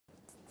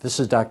This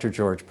is Dr.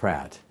 George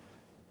Pratt,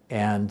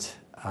 and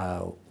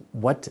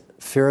what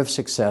fear of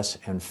success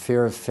and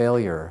fear of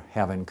failure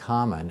have in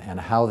common and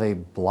how they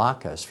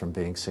block us from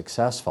being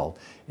successful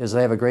is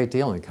they have a great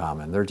deal in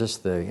common. They're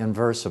just the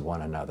inverse of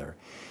one another.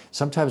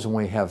 Sometimes when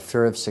we have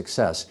fear of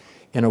success,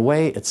 in a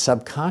way it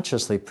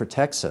subconsciously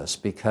protects us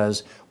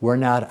because we're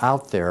not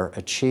out there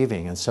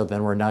achieving, and so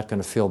then we're not going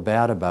to feel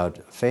bad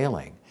about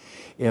failing.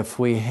 If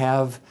we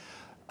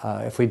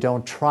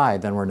don't try,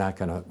 then we're not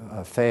going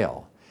to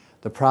fail.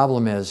 The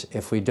problem is,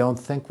 if we don't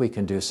think we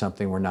can do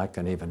something, we're not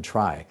going to even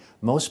try.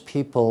 Most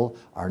people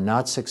are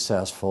not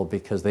successful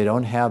because they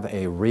don't have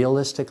a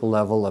realistic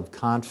level of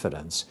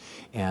confidence,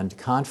 and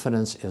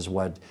confidence is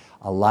what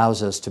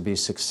allows us to be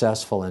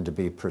successful and to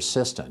be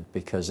persistent,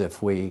 because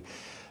if we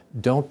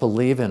don't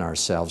believe in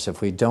ourselves,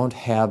 if we don't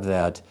have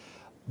that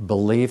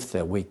belief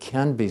that we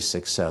can be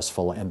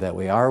successful and that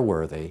we are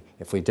worthy,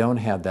 if we don't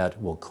have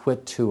that, we'll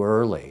quit too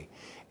early,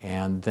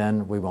 and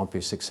then we won't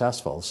be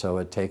successful. So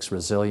it takes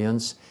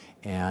resilience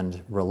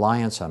and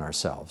reliance on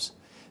ourselves.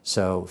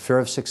 So fear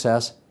of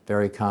success,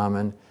 very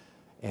common,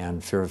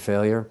 and fear of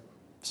failure,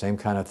 same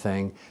kind of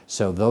thing.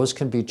 So those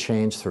can be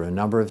changed through a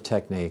number of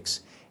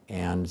techniques,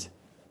 and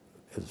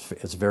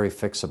it's very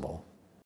fixable.